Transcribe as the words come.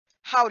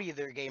Howdy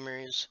there,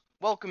 gamers.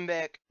 Welcome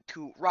back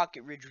to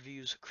Rocket Ridge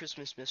Review's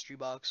Christmas Mystery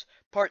Box,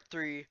 Part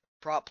 3,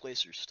 Prop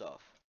Placer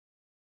Stuff.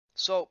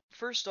 So,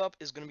 first up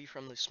is going to be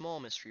from the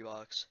small mystery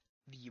box,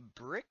 the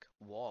Brick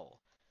Wall.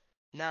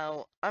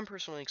 Now, I'm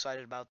personally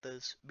excited about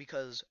this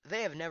because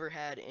they have never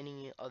had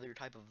any other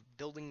type of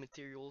building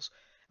materials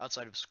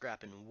outside of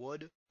scrap and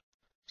wood.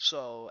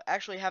 So,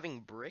 actually having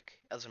brick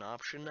as an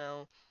option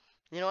now,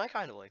 I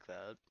kind of like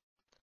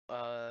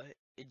that.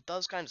 It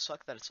does kind of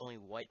suck that it's only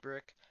white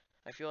brick.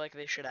 I feel like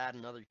they should add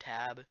another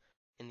tab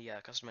in the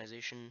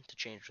customization to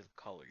change the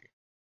color.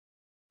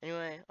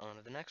 Anyway, on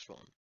to the next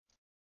one.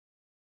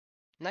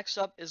 Next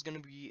up is going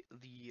to be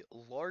the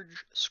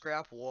large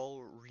scrap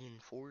wall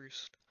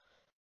reinforced,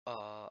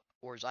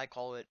 or as I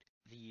call it,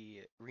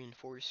 the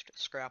reinforced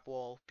scrap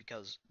wall,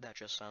 because that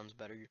just sounds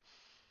better.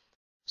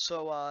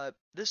 So,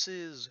 this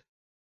is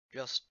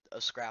just a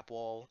scrap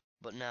wall,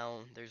 but now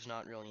there's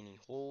not really any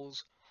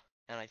holes,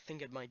 and I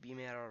think it might be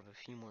made out of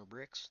a few more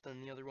bricks than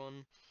the other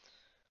one.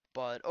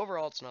 But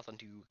overall, it's nothing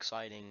too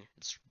exciting.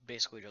 It's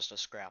basically just a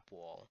scrap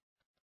wall.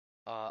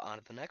 On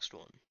to the next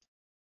one.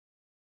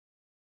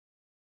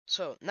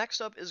 So,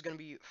 next up is going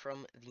to be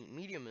from the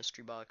medium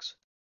mystery box,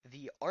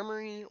 the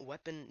Armory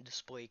Weapon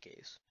Display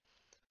Case.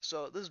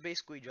 So, this is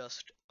basically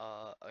just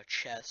a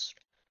chest,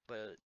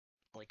 but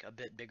like a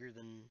bit bigger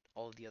than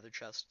all of the other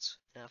chests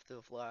in After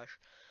the Flash.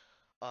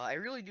 I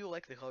really do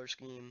like the color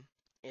scheme.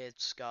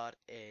 It's got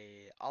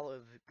a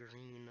olive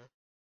green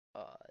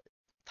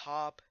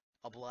top,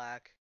 a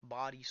black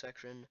body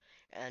section,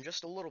 and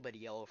just a little bit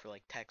of yellow for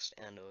like text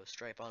and a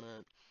stripe on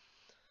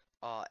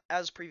it.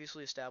 As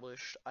previously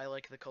established, I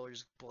like the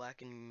colors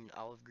black and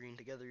olive green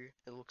together.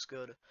 It looks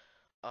good.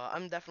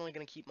 I'm definitely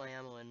going to keep my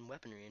ammo and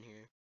weaponry in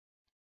here.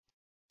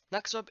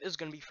 Next up is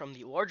going to be from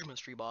the large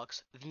mystery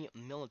box, the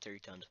military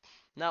tent.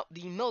 Now,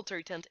 the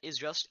military tent is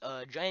just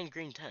a giant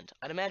green tent.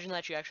 I'd imagine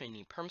that you actually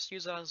need perms to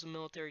use it as a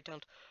military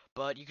tent,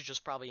 but you could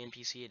just probably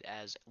NPC it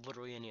as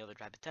literally any other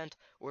type of tent,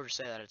 or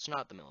say that it's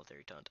not the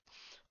military tent.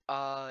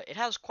 It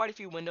has quite a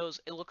few windows.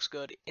 It looks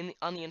good.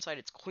 On the inside,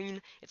 it's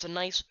clean. It's a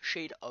nice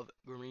shade of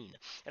green.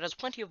 It has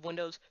plenty of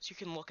windows, so you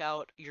can look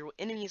out. Your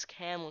enemies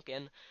can look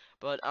in,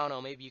 but I don't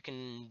know. Maybe you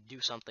can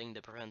do something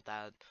to prevent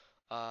that.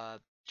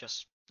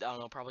 Just I don't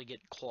know. Probably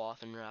get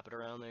cloth and wrap it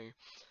around there.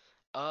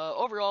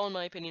 Overall, in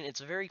my opinion, it's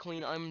very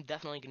clean. I'm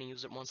definitely gonna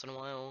use it once in a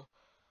while.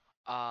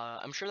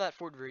 I'm sure that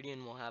Ford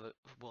Viridian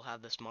will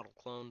have this model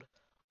cloned.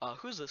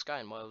 Who's this guy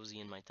and why was he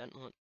in my tent?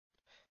 What?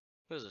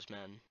 Who's this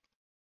man?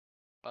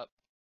 Uh,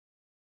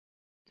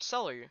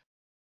 Seller.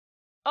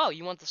 Oh,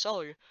 you want the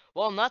cellar?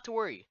 Well, not to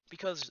worry,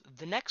 because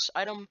the next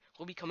item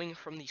will be coming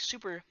from the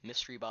Super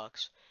Mystery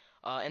Box,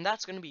 and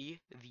that's going to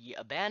be the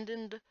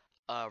Abandoned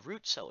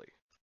Root Cellar.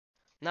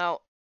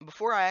 Now,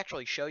 before I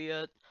actually show you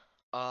it,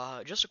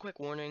 just a quick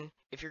warning,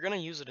 if you're going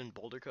to use it in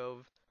Boulder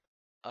Cove,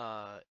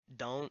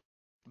 don't,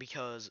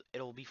 because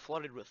it'll be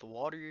flooded with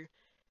water,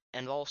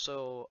 and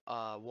also,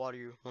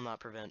 water will not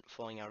prevent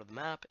falling out of the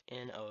map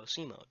in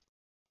OOC mode.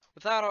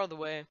 With that out of the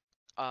way,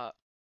 uh,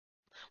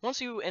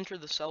 once you enter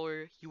the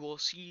cellar, you will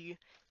see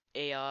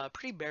a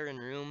pretty barren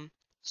room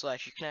so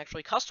that you can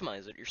actually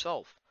customize it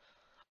yourself.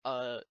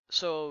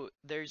 So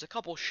there's a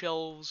couple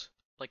shelves,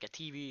 like a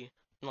TV,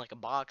 and like a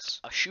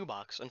box, a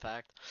shoebox, in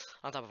fact,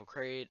 on top of a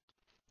crate,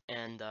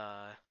 and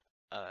a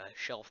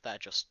shelf that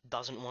just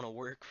doesn't want to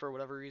work for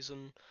whatever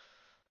reason.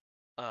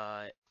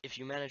 If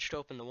you manage to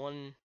open the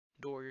one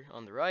door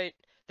on the right,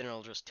 then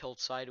it'll just tilt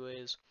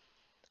sideways.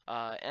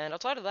 And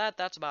outside of that,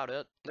 that's about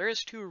it. There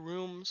is 2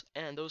 rooms,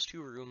 and those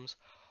 2 rooms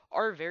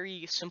are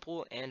very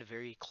simple and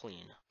very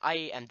clean.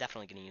 I am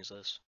definitely going to use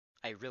this.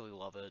 I really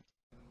love it.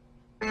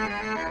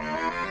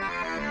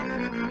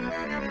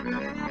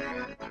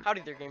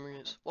 Howdy there,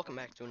 gamers. Welcome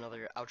back to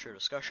another outro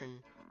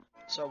discussion.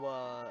 So,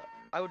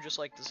 I would just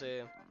like to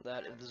say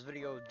that if this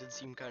video did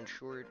seem kind of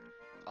short,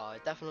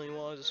 it definitely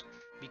was,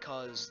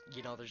 because,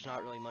 there's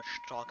not really much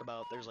to talk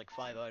about. There's like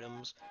 5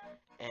 items,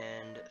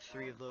 and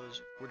 3 of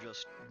those were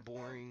just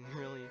boring,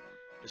 really.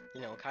 Just,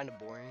 kind of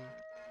boring.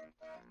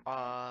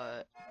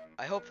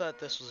 I hope that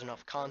this was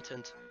enough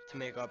content to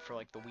make up for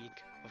like the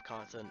week of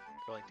content,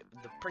 or like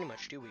the pretty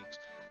much 2 weeks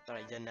that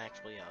I didn't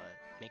actually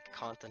make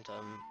content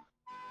on.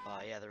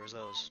 Yeah, there was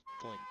those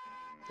like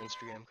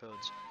Instagram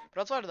codes.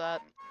 But outside of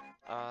that,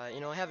 I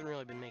haven't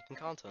really been making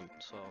content,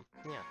 so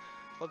yeah.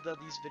 Hope that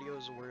these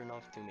videos were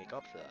enough to make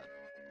up for that.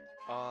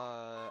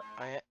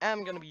 I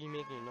am gonna be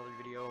making another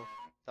video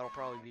that'll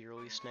probably be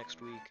released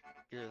next week.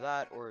 Either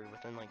that or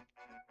within like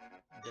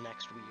the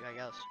next week, I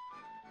guess.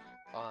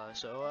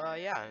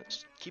 Yeah,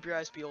 keep your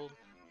eyes peeled.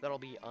 That'll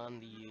be on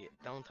the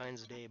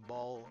Valentine's Day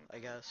ball, I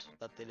guess,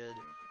 that they did.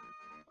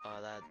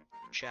 That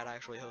Chad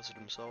actually hosted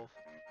himself,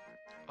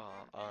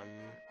 on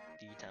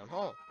the town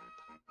hall.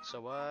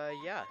 So,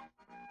 yeah.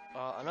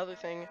 Another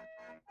thing,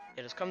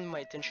 it has come to my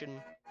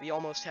attention, we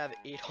almost have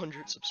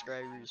 800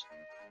 subscribers.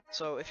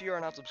 So, if you are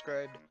not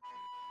subscribed,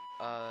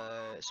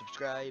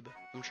 subscribe.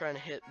 I'm trying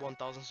to hit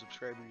 1,000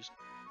 subscribers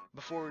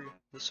before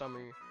the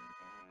summer.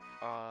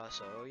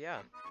 So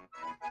yeah.